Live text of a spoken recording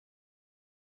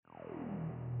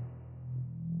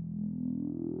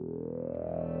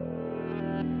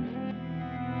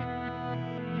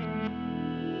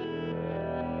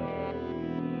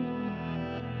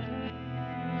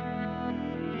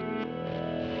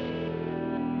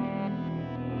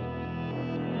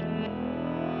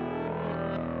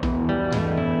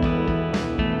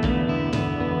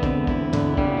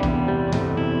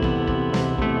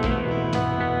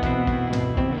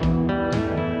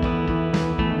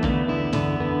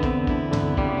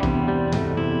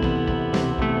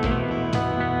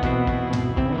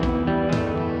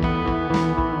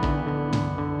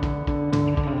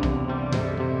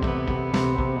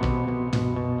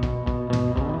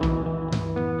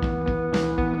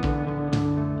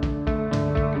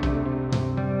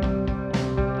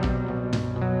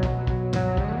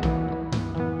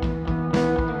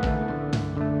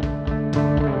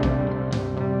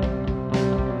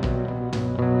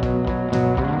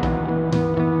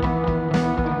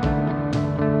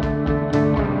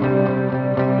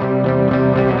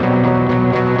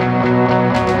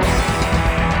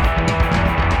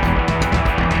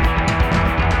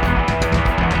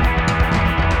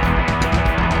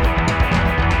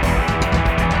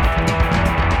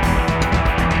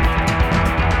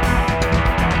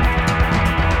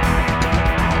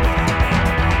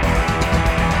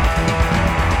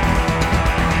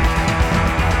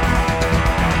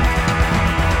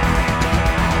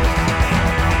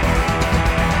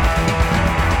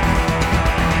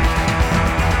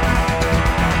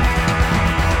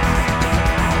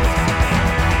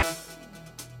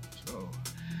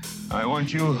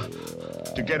want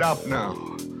you to get up now.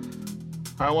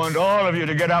 I want all of you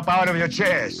to get up out of your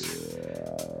chairs.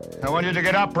 I want you to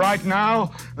get up right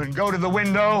now and go to the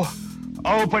window,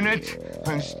 open it,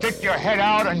 and stick your head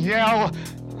out and yell,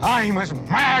 "I'm as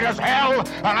mad as hell,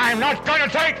 and I'm not gonna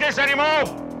take this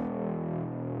anymore!"